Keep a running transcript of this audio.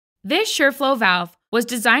This Sur-Flo valve was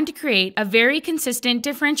designed to create a very consistent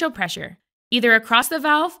differential pressure, either across the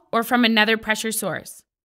valve or from another pressure source.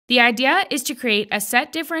 The idea is to create a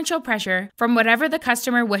set differential pressure from whatever the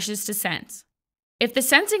customer wishes to sense. If the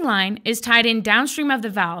sensing line is tied in downstream of the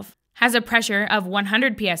valve, has a pressure of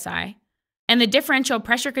 100 psi, and the differential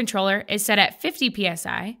pressure controller is set at 50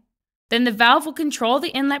 psi, then the valve will control the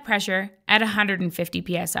inlet pressure at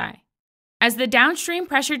 150 psi. As the downstream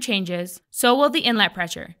pressure changes, so will the inlet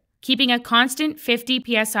pressure, keeping a constant 50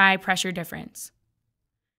 psi pressure difference.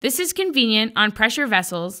 This is convenient on pressure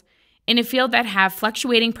vessels in a field that have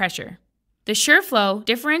fluctuating pressure. The Sur-Flo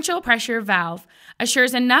differential pressure valve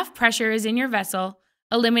assures enough pressure is in your vessel,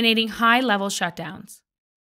 eliminating high-level shutdowns.